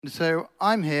So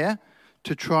I'm here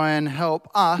to try and help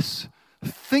us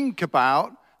think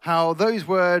about how those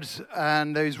words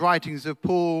and those writings of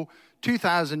Paul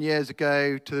 2,000 years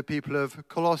ago to the people of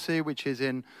Colossae, which is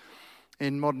in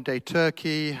modern-day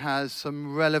Turkey, has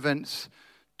some relevance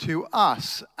to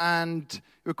us. And it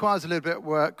requires a little bit of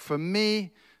work from me,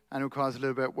 and it requires a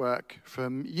little bit of work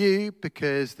from you,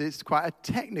 because it's quite a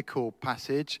technical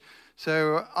passage.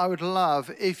 So I would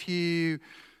love if you...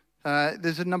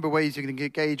 there's a number of ways you can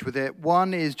engage with it.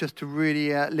 One is just to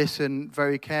really listen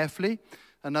very carefully.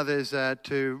 Another is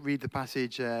to read the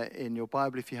passage in your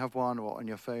Bible if you have one, or on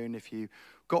your phone if you've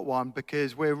got one,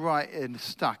 because we're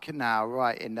stuck now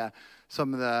right in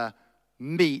some of the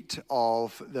meat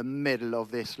of the middle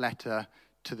of this letter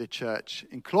to the church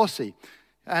in Colossae.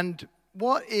 And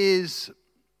what is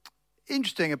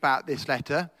interesting about this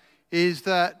letter is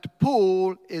that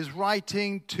Paul is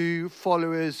writing to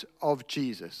followers of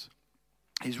Jesus.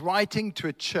 He's writing to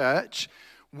a church.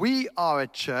 We are a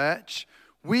church.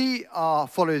 We are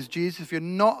followers of Jesus. If you're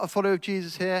not a follower of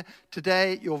Jesus here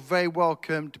today, you're very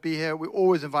welcome to be here. We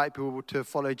always invite people to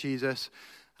follow Jesus.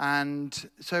 And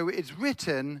so it's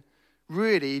written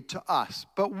really to us.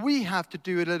 But we have to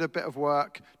do a little bit of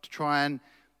work to try and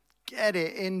get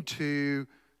it into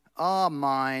our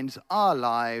minds, our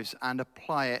lives, and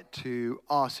apply it to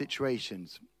our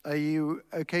situations. Are you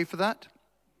okay for that?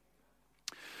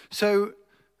 So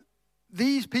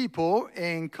these people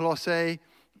in Colossae,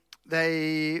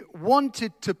 they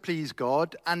wanted to please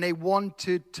God, and they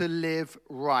wanted to live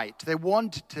right. They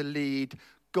wanted to lead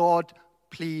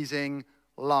God-pleasing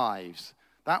lives.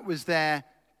 That was their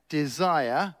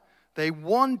desire. They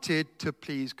wanted to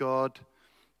please God,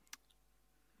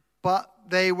 but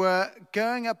they were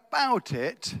going about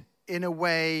it in a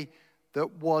way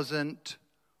that wasn't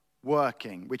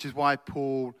working, which is why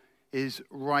Paul is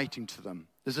writing to them.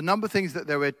 There's a number of things that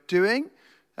they were doing,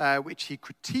 which he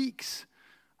critiques,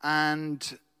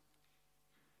 and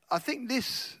I think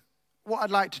what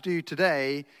I'd like to do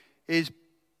today is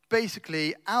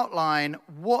basically outline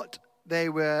what they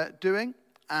were doing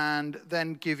and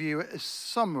then give you a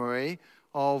summary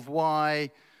of why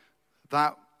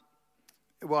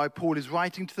Paul is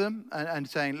writing to them and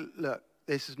saying, look,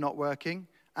 this is not working.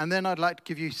 And then I'd like to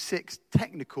give you 6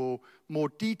 technical, more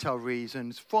detailed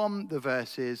reasons from the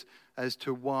verses as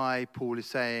to why Paul is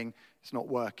saying it's not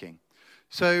working.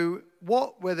 So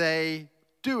what were they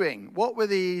doing? What were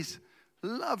these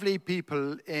lovely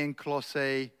people in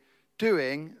Colossae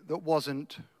doing that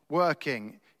wasn't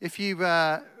working? If you've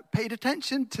paid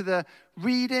attention to the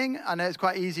reading, I know it's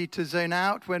quite easy to zone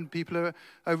out when people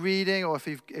are reading, or if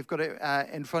you've got it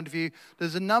in front of you.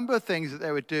 There's a number of things that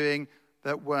they were doing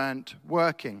that weren't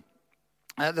working.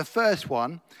 The first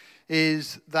one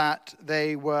is that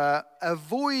they were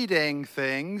avoiding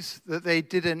things that they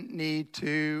didn't need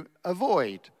to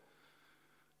avoid.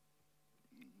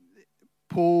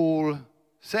 Paul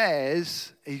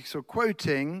says, he's sort of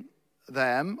quoting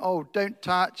them, don't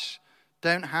touch,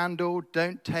 don't handle,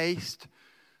 don't taste.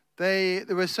 There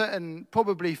were certain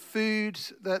probably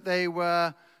foods that they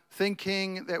were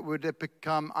thinking that would have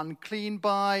become unclean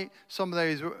by. Some of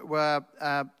those were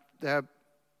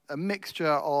a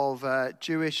mixture of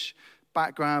Jewish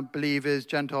background believers,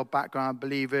 Gentile background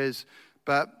believers,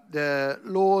 but the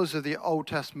laws of the Old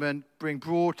Testament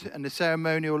and the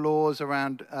ceremonial laws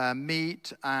around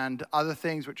meat and other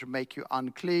things which would make you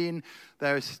unclean.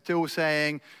 They're still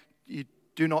saying you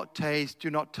do not taste, do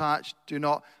not touch, do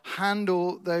not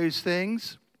handle those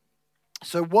things.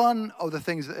 So one of the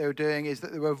things that they were doing is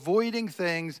that they were avoiding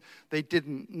things they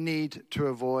didn't need to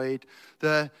avoid.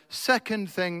 The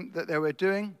second thing that they were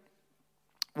doing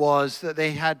was that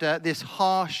they had this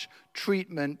harsh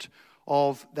treatment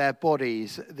of their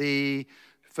bodies. The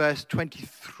verse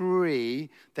 23,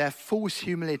 their false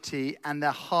humility and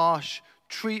their harsh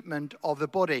treatment of the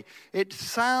body. It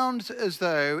sounds as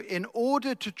though in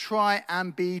order to try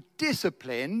and be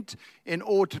disciplined, in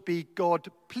order to be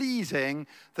God-pleasing,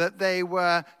 that they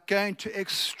were going to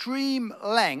extreme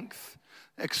lengths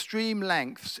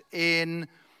in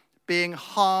being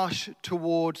harsh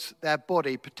towards their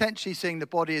body, potentially seeing the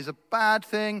body as a bad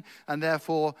thing and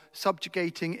therefore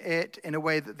subjugating it in a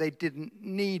way that they didn't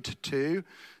need to.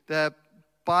 The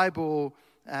Bible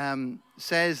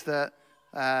says that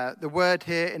the word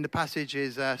here in the passage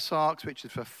is sarx, which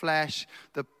is for flesh.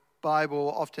 The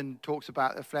Bible often talks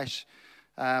about the flesh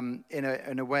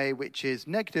in a way which is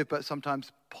negative, but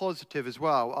sometimes positive as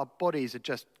well. Our bodies are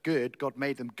just good. God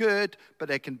made them good, but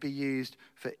they can be used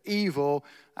for evil.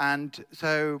 And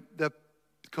so the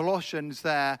Colossians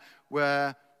there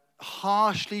were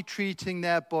harshly treating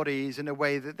their bodies in a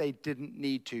way that they didn't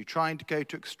need to, trying to go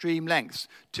to extreme lengths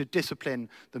to discipline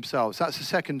themselves. That's the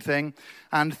second thing.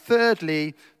 And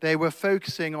thirdly, they were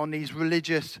focusing on these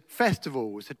religious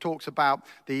festivals. It talks about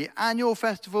the annual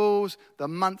festivals, the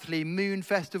monthly moon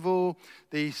festival,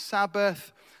 the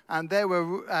Sabbath, and they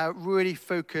were really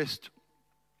focused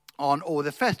on all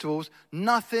the festivals.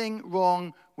 Nothing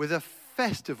wrong with a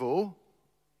festival.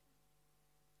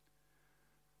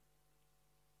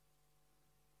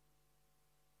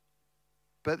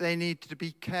 But they need to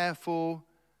be careful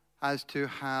as to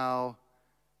how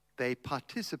they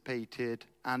participated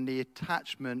and the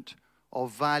attachment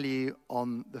of value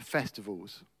on the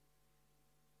festivals.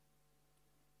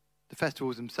 The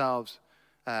festivals themselves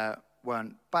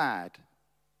weren't bad.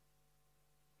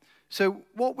 So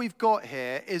what we've got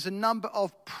here is a number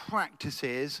of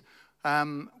practices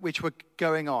which were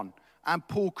going on, and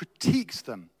Paul critiques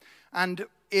them. And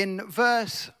in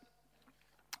verse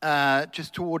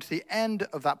just towards the end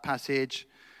of that passage,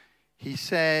 he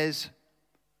says,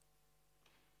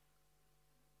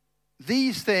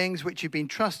 these things which you've been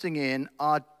trusting in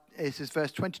are, this is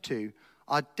verse 22,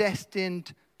 are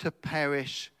destined to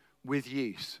perish with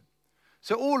use.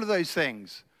 So all of those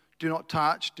things, do not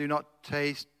touch, do not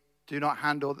taste, do not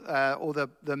handle all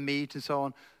the meat and so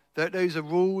on, those are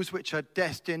rules which are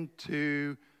destined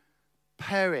to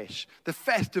perish. The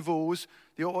festivals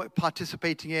you're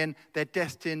participating in, they're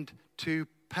destined to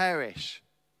perish.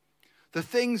 The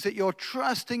things that you're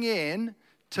trusting in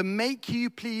to make you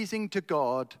pleasing to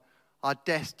God are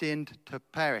destined to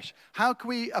perish. How can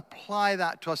we apply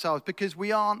that to ourselves? Because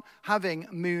we aren't having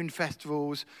moon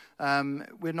festivals.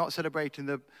 We're not celebrating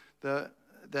the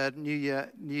new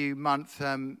year, new month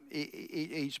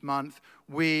each month.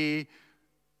 We've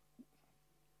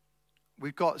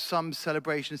got some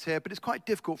celebrations here, but it's quite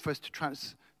difficult for us to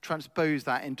transpose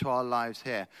that into our lives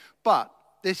here. But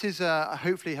this is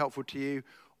hopefully helpful to you.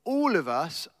 All of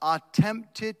us are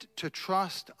tempted to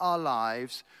trust our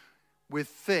lives with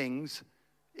things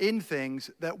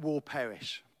that will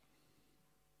perish.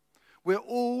 We're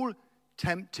all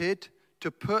tempted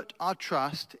to put our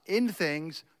trust in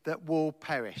things that will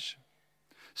perish.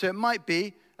 So it might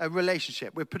be a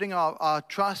relationship. We're putting our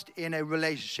trust in a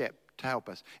relationship to help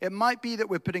us. It might be that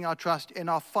we're putting our trust in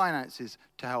our finances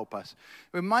to help us.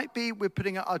 It might be we're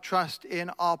putting our trust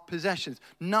in our possessions.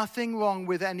 Nothing wrong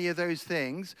with any of those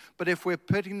things, but if we're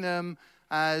putting them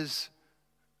as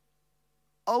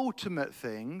ultimate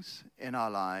things in our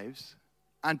lives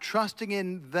and trusting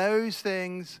in those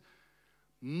things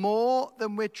more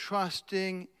than we're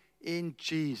trusting in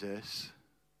Jesus,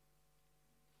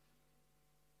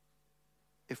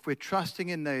 if we're trusting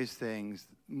in those things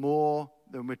more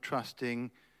than we're trusting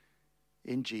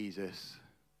in Jesus,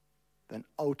 then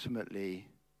ultimately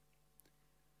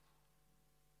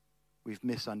we've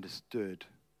misunderstood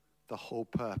the whole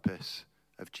purpose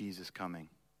of Jesus coming.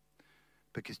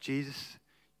 Because Jesus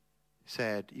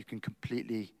said, you can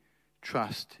completely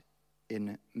trust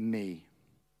in me.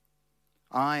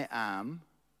 I am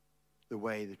the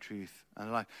way, the truth, and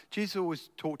the life. Jesus always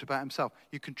talked about himself.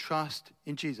 You can trust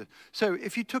in Jesus. So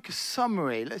if you took a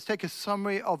summary, let's take a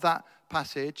summary of that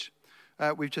passage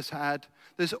we've just had.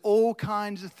 There's all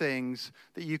kinds of things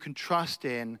that you can trust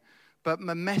in, but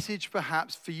my message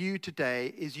perhaps for you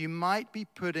today is you might be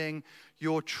putting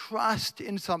your trust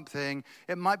in something.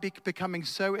 It might be becoming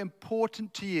so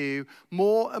important to you,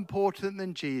 more important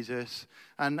than Jesus.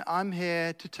 And I'm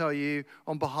here to tell you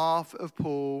on behalf of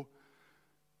Paul,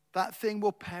 that thing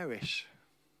will perish.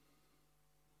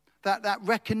 That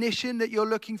recognition that you're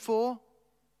looking for,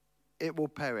 it will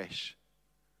perish.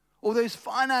 All those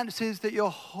finances that you're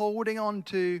holding on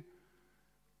to,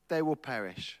 they will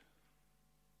perish.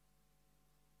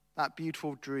 That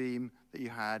beautiful dream that you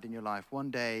had in your life,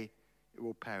 one day it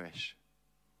will perish.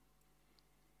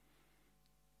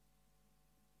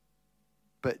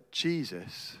 But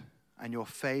Jesus and your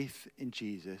faith in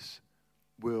Jesus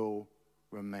will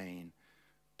remain.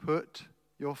 Put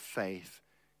your faith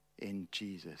in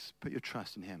Jesus. Put your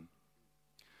trust in him.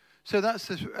 So that's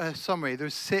a summary.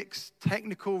 There's 6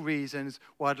 technical reasons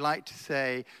why I'd like to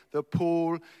say that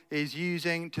Paul is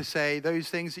using to say those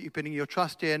things that you're putting your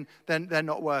trust in, then they're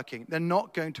not working. They're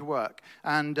not going to work.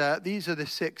 And these are the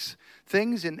 6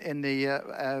 things in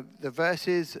the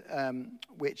verses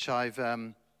which I've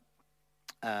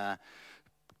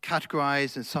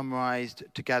categorized and summarized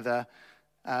together.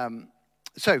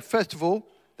 So first of all,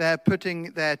 they're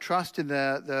putting their trust in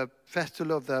the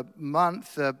festival of the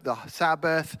month, the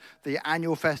Sabbath, the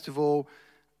annual festival,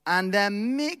 and they're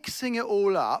mixing it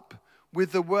all up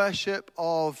with the worship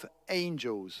of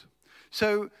angels.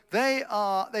 So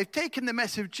they've taken the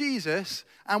message of Jesus,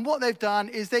 and what they've done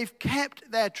is they've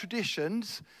kept their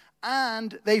traditions,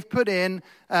 and they've put in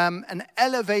an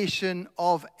elevation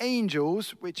of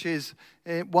angels, which is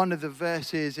one of the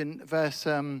verses in verse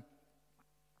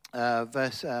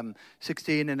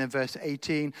 16 and in verse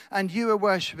 18. And you are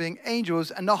worshipping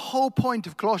angels. And the whole point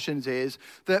of Colossians is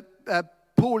that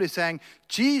Paul is saying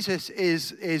Jesus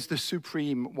is the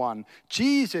supreme one.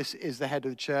 Jesus is the head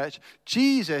of the church.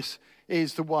 Jesus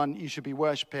is the one you should be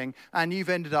worshipping, and you've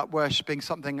ended up worshipping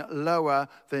something lower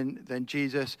than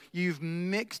Jesus. You've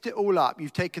mixed it all up.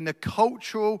 You've taken the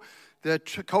cultural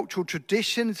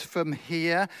traditions from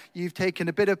here. You've taken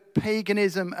a bit of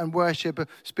paganism and worship of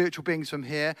spiritual beings from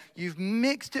here. You've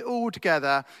mixed it all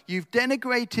together. You've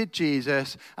denigrated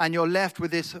Jesus, and you're left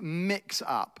with this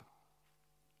mix-up.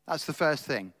 That's the first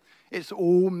thing. It's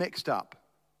all mixed up.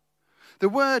 The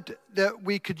word that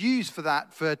we could use for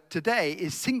that for today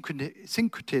is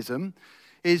syncretism,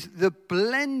 is the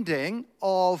blending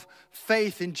of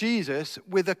faith in Jesus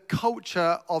with a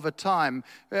culture of a time.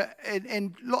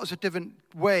 In lots of different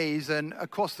ways and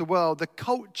across the world, the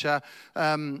culture,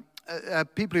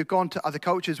 people who've gone to other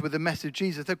cultures with the message of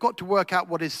Jesus, they've got to work out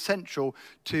what is central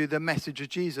to the message of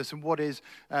Jesus and what is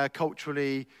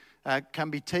culturally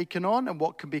can be taken on and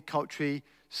what can be culturally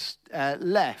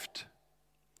left.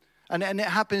 And it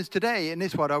happens today in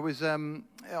this world. I was on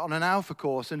an Alpha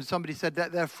course, and somebody said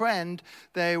that their friend,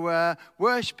 they were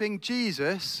worshipping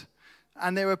Jesus,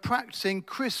 and they were practicing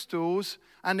crystals,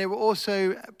 and they were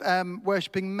also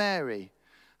worshipping Mary.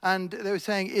 And they were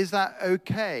saying, is that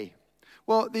okay?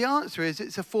 Well, the answer is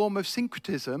it's a form of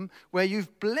syncretism where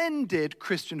you've blended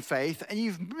Christian faith and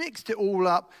you've mixed it all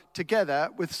up together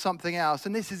with something else.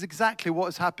 And this is exactly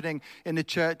what's happening in the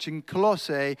church in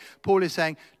Colossae. Paul is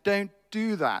saying, don't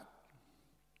do that.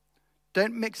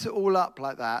 Don't mix it all up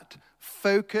like that.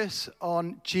 Focus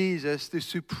on Jesus, the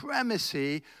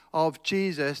supremacy of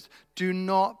Jesus. Do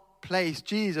not place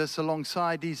Jesus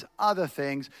alongside these other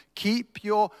things. Keep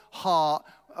your heart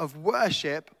of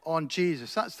worship on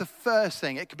Jesus. That's the first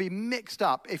thing. It can be mixed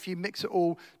up if you mix it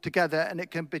all together, and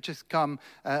it can just become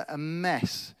a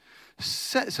mess.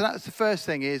 So that's the first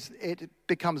thing, is it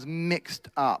becomes mixed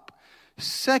up.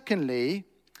 Secondly,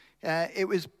 it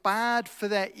was bad for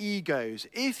their egos.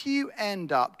 If you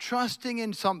end up trusting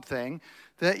in something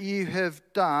that you have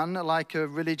done, like a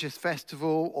religious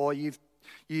festival, or you've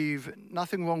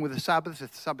nothing wrong with the Sabbath. The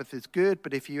Sabbath is good,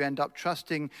 but if you end up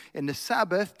trusting in the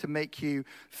Sabbath to make you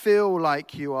feel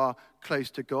like you are close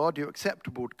to God, you're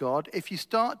acceptable to God, if you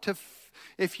start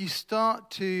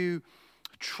to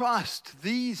trust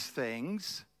these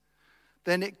things,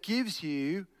 then it gives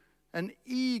you an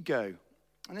ego.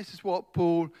 And this is what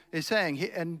Paul is saying.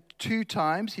 And 2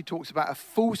 times he talks about a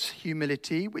false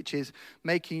humility, which is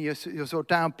making you're sort of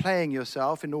downplaying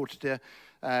yourself in order to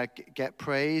get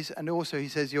praise. And also he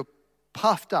says you're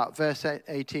puffed up, verse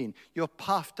 18. You're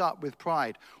puffed up with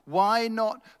pride. Why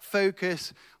not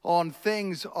focus on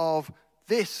things of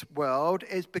this world?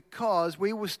 Is because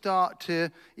we will start to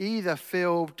either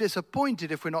feel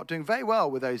disappointed if we're not doing very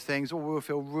well with those things, or we'll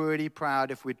feel really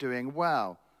proud if we're doing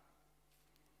well.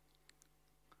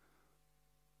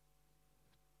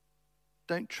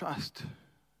 Don't trust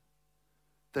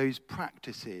those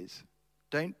practices.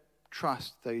 Don't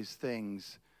trust those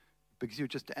things, because you'll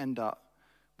just end up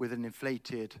with an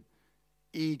inflated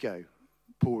ego,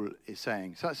 Paul is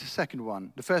saying. So that's the second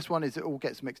one. The first one is it all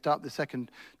gets mixed up. The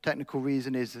second technical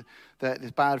reason is that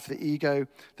it's bad for the ego.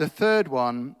 The third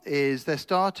one is they're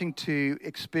starting to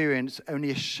experience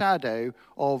only a shadow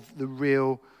of the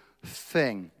real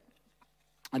thing.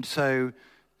 And so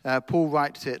Paul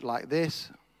writes it like this.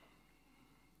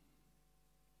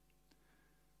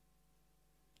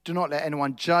 Do not let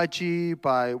anyone judge you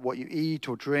by what you eat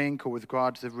or drink, or with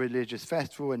regard to the religious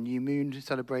festival, a new moon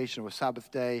celebration, or a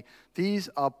Sabbath day. These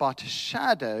are but a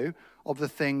shadow of the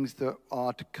things that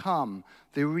are to come.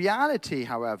 The reality,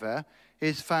 however,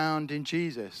 is found in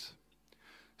Jesus.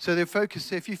 So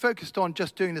if you focused on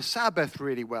just doing the Sabbath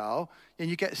really well, and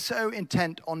you get so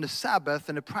intent on the Sabbath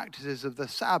and the practices of the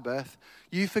Sabbath,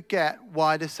 you forget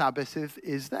why the Sabbath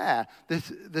is there.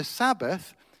 The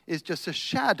Sabbath is just a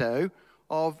shadow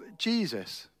of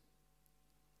Jesus.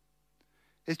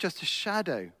 It's just a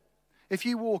shadow. If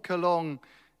you walk along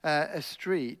a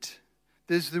street,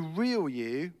 there's the real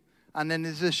you, and then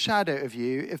there's a shadow of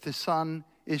you if the sun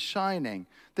is shining.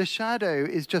 The shadow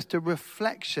is just a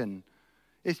reflection.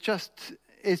 It's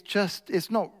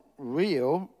not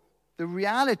real. The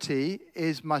reality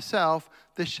is myself.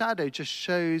 The shadow just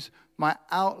shows my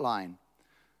outline.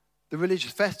 The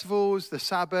religious festivals, the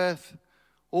Sabbath,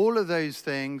 all of those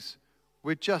things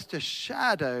were just a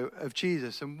shadow of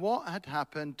Jesus. And what had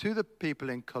happened to the people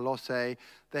in Colossae,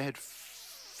 they had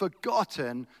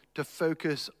forgotten to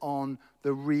focus on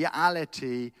the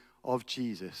reality of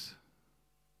Jesus.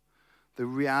 The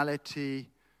reality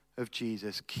of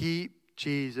Jesus. Keep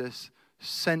Jesus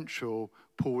central,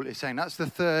 Paul is saying. That's the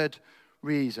third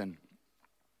reason.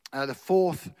 The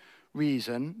fourth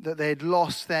reason, that they had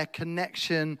lost their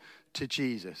connection to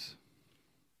Jesus.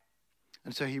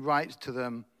 And so he writes to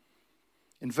them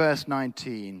in verse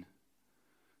 19,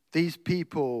 these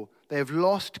people, they have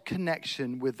lost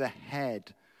connection with the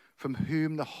head, from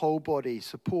whom the whole body,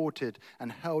 supported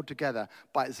and held together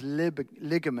by its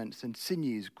ligaments and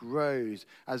sinews, grows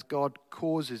as God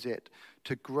causes it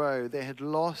to grow. They had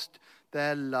lost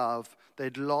their love.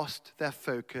 They'd lost their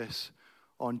focus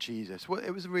on Jesus. Well, it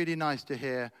was really nice to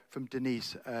hear from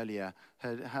Denise earlier,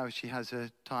 how she has her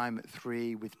time at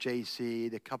 3 with JC,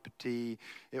 the cup of tea.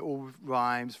 It all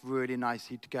rhymes really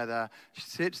nicely together. She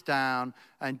sits down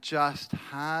and just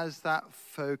has that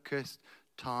focused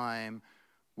time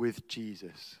with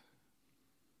Jesus.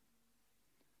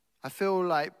 I feel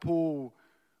like Paul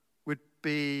would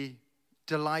be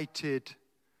delighted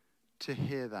to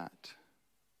hear that,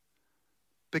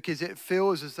 because it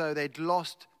feels as though they'd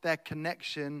lost their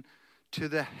connection to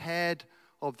the head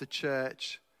of the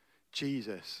church,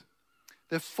 Jesus.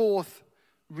 The fourth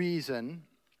reason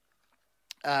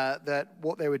that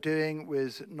what they were doing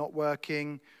was not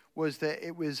working was that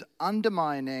it was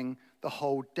undermining the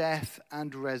whole death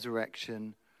and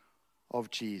resurrection of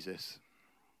Jesus.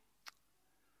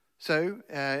 So,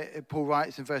 Paul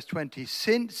writes in verse 20,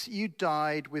 since you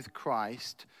died with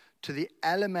Christ to the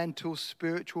elemental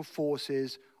spiritual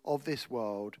forces of this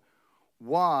world,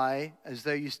 why, as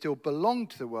though you still belong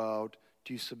to the world,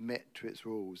 do you submit to its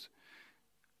rules?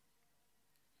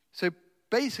 So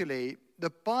basically, the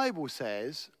Bible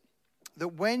says that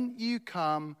when you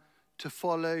come to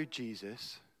follow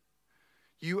Jesus,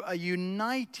 you are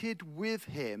united with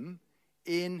him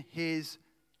in his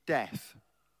death.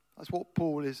 That's what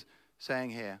Paul is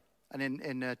saying here. And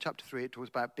in chapter 3, it talks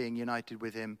about being united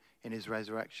with him in his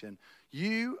resurrection.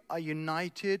 You are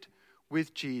united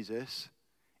with Jesus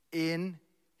in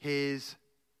his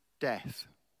death.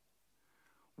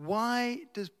 Why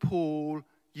does Paul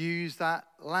use that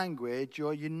language?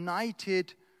 You're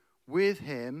united with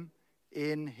him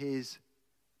in his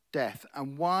death.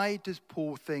 And why does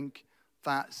Paul think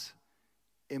that's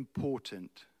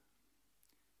important?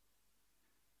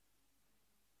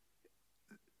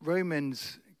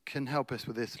 Romans can help us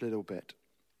with this a little bit.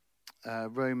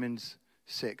 Romans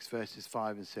 6, verses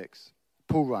 5 and 6.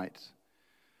 Paul writes,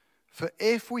 for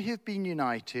if we have been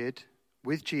united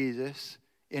with Jesus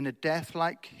in a death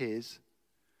like his,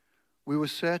 we will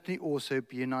certainly also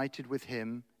be united with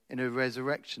him in a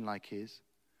resurrection like his.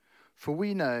 For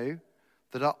we know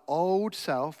that our old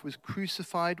self was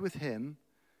crucified with him,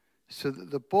 so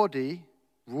that the body,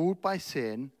 ruled by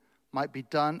sin, might be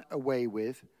done away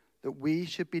with, that we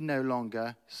should be no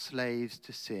longer slaves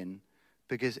to sin,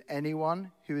 because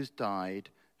anyone who has died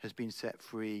has been set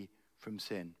free from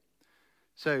sin.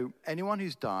 So anyone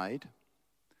who's died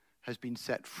has been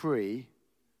set free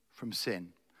from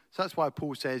sin. So that's why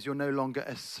Paul says you're no longer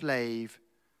a slave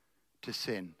to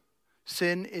sin.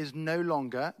 Sin is no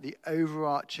longer the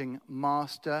overarching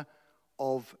master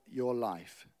of your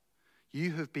life.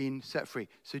 You have been set free.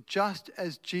 So just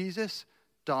as Jesus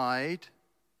died,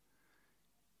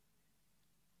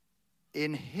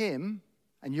 in him,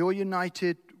 and you're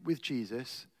united with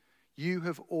Jesus, you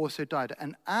have also died.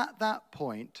 And at that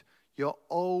point, your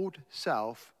old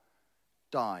self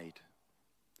died.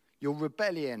 Your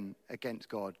rebellion against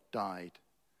God died.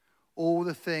 All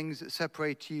the things that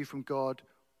separate you from God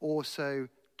also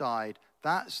died.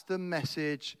 That's the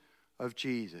message of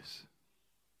Jesus.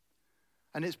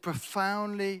 And it's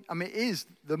profoundly, it is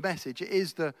the message. It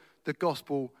is the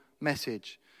gospel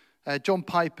message. John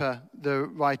Piper, the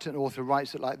writer and author,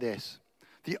 writes it like this.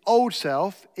 The old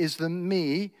self is the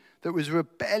me that was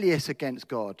rebellious against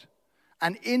God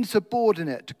and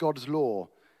insubordinate to God's law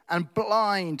and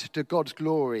blind to God's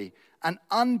glory and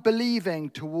unbelieving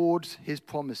towards his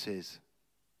promises.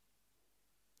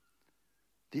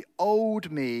 The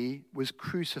old me was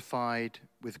crucified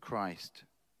with Christ.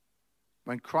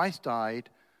 When Christ died,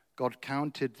 God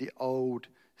counted the old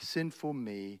sinful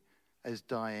me as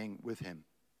dying with him.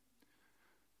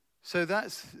 So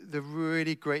that's the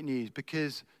really great news,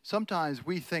 because sometimes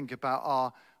we think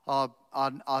about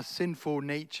our sinful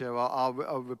nature,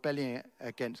 our rebellion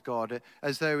against God,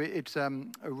 as though it's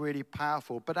really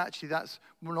powerful. But actually, that's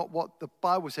not what the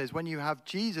Bible says. When you have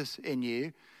Jesus in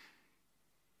you,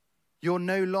 you're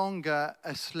no longer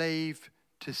a slave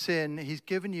to sin, he's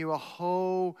given you a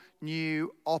whole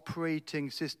new operating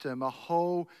system, a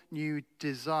whole new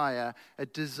desire, a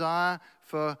desire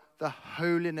for the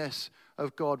holiness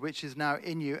of God, which is now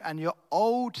in you. And your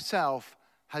old self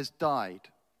has died.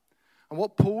 And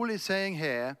what Paul is saying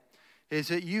here is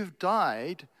that you've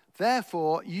died,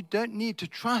 therefore you don't need to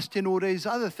trust in all those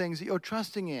other things that you're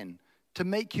trusting in to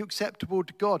make you acceptable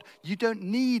to God. You don't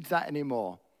need that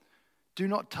anymore. Do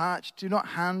not touch, do not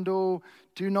handle,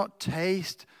 do not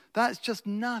taste. That's just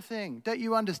nothing. Don't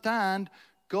you understand?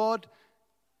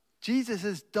 Jesus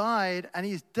has died and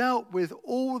he's dealt with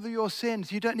all of your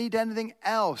sins. You don't need anything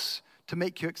else to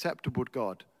make you acceptable to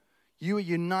God. You are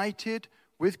united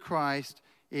with Christ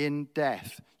in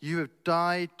death. You have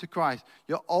died to Christ.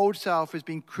 Your old self has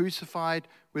been crucified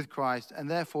with Christ, and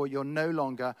therefore you're no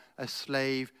longer a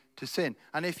slave to sin.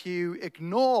 And if you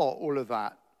ignore all of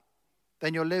that,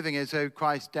 then you're living as though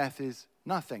Christ's death is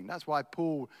nothing. That's why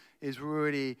Paul is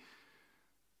really,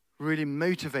 really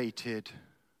motivated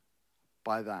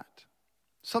by that.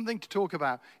 Something to talk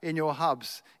about in your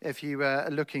hubs if you are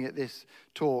looking at this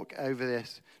talk over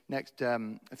this next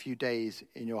a few days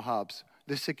in your hubs.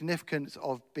 The significance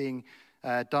of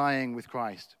dying with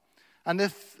Christ.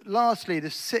 And lastly, the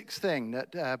sixth thing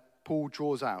that Paul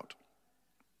draws out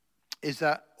is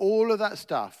that all of that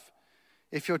stuff,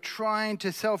 if you're trying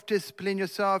to self-discipline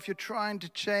yourself, you're trying to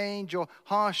change, you're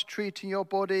harsh treating your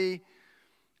body,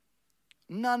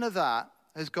 none of that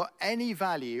has got any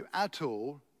value at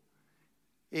all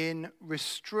in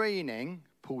restraining,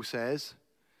 Paul says,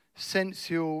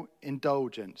 sensual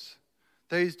indulgence.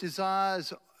 Those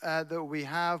desires that we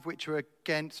have which are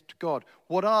against God.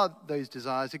 What are those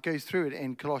desires? It goes through it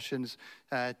in Colossians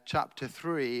chapter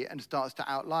 3 and starts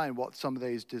to outline what some of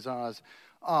those desires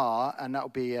are, and that will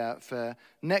be for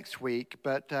next week.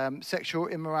 But sexual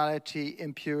immorality,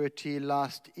 impurity,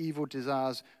 lust, evil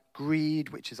desires, greed,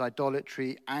 which is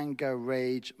idolatry, anger,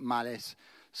 rage, malice,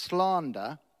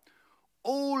 slander,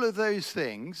 all of those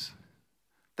things,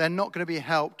 they're not going to be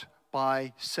helped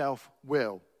by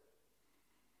self-will.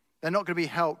 They're not going to be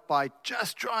helped by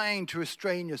just trying to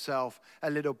restrain yourself a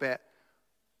little bit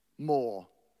more,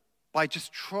 by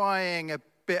just trying a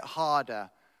bit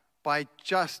harder, by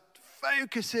just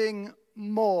focusing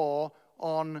more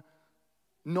on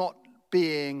not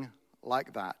being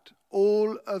like that.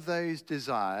 All of those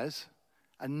desires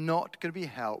are not going to be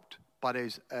helped by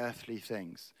those earthly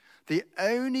things. The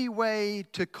only way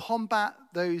to combat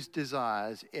those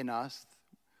desires in us,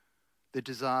 the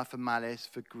desire for malice,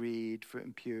 for greed, for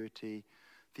impurity,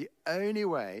 the only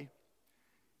way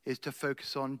is to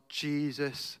focus on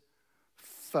Jesus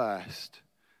first.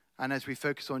 And as we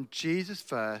focus on Jesus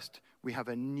first, we have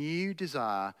a new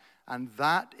desire, and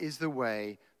that is the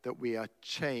way that we are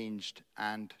changed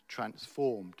and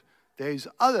transformed. Those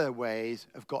other ways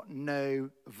have got no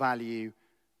value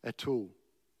at all.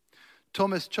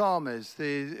 Thomas Chalmers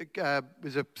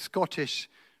was a Scottish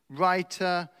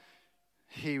writer.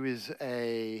 He was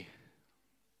a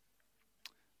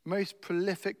most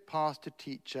prolific pastor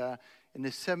teacher in the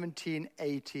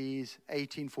 1780s,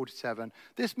 1847.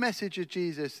 This message of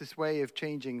Jesus, this way of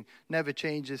changing, never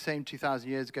changed. The same 2,000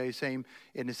 years ago, same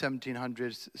in the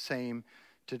 1700s, same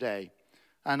today.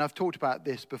 And I've talked about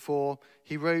this before.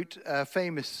 He wrote a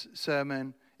famous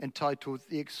sermon entitled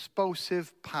The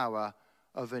Expulsive Power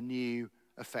of a New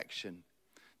Affection.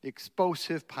 The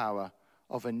Expulsive Power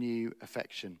of a New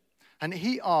Affection. And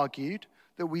he argued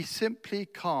that we simply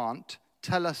can't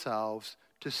tell ourselves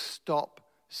to stop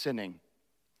sinning.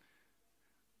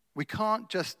 We can't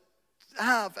just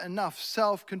have enough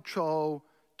self-control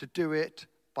to do it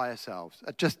by ourselves.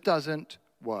 It just doesn't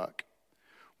work.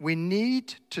 We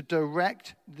need to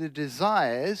direct the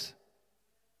desires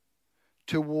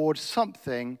towards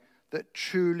something that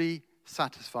truly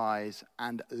satisfies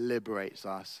and liberates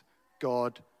us,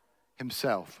 God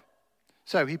himself.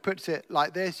 So he puts it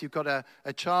like this. You've got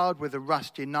a child with a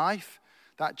rusty knife.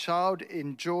 That child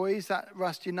enjoys that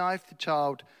rusty knife. The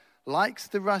child likes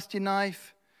the rusty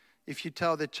knife. If you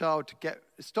tell the child to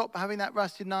stop having that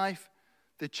rusty knife,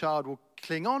 the child will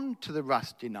cling on to the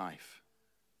rusty knife.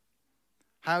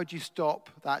 How do you stop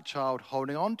that child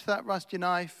holding on to that rusty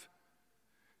knife?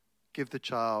 Give the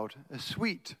child a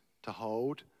sweet to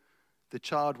hold. The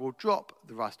child will drop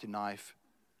the rusty knife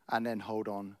and then hold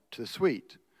on to the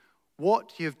sweet.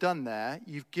 What you've done there,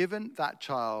 you've given that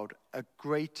child a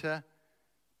greater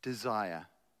desire.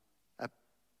 A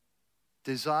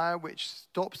desire which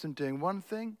stops them doing one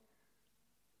thing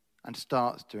and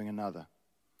starts doing another.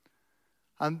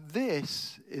 And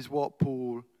this is what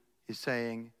Paul is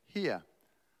saying here.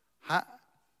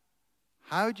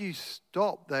 How do you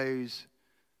stop those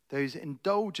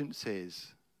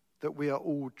indulgences, that we are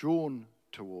all drawn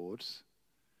towards,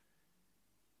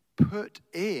 put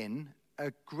in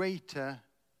a greater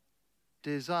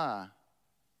desire.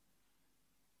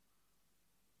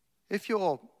 If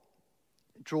you're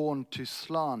drawn to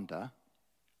slander,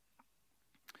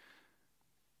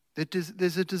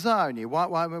 there's a desire in you.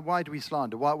 Why do we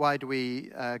slander? Why do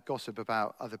we gossip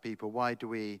about other people? Why do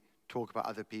we talk about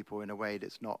other people in a way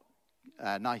that's not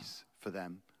nice for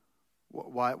them?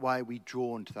 Why are we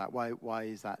drawn to that? Why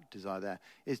is that desire there?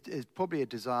 It's probably a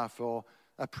desire for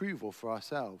approval for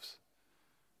ourselves.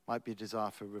 Might be a desire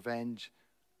for revenge.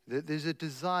 There's a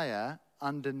desire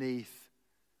underneath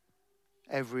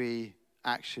every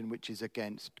action which is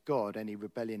against God, any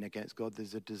rebellion against God.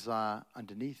 There's a desire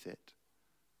underneath it.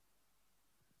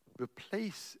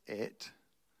 Replace it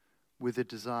with a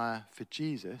desire for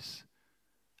Jesus,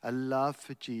 a love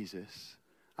for Jesus,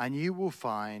 and you will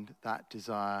find that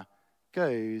desire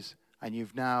goes, and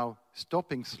you've now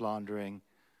stopping slandering,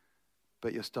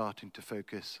 but you're starting to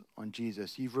focus on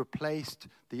Jesus. You've replaced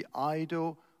the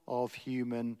idol of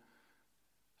human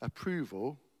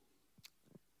approval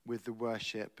with the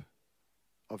worship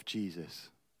of Jesus.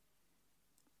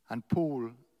 And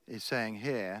Paul is saying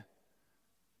here,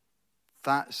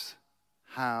 that's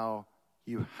how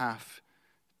you have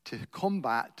to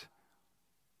combat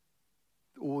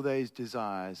all those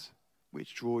desires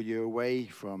which draw you away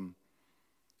from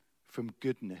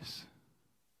goodness.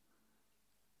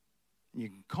 You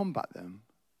can combat them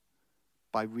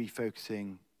by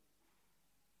refocusing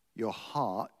your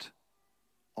heart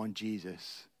on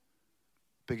Jesus.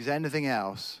 Because anything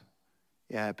else,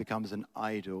 becomes an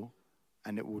idol,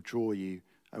 and it will draw you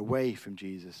away from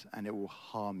Jesus, and it will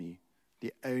harm you.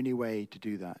 The only way to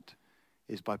do that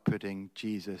is by putting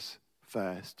Jesus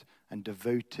first and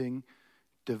devoting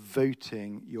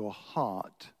your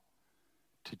heart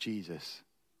to Jesus.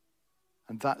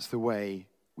 And that's the way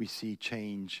we see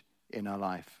change in our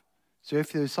life. So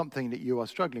if there's something that you are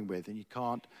struggling with and you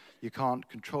can't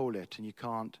control it and you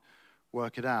can't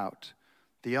work it out,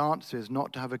 the answer is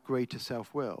not to have a greater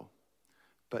self-will,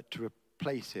 but to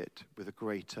replace it with a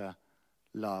greater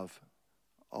love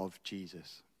of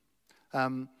Jesus.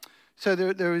 So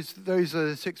those are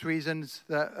the 6 reasons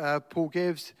that Paul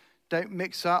gives. Don't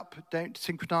mix up, don't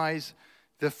synchronize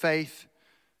the faith.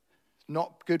 It's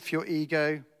not good for your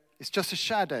ego. It's just a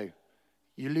shadow.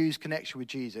 You lose connection with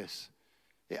Jesus.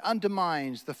 It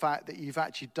undermines the fact that you've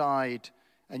actually died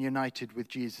and united with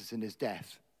Jesus in his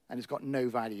death, and it's got no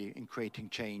value in creating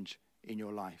change in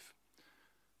your life.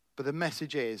 But the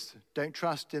message is, don't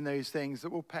trust in those things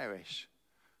that will perish,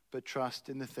 but trust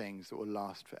in the things that will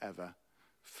last forever,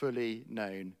 fully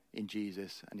known in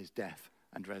Jesus and his death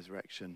and resurrection.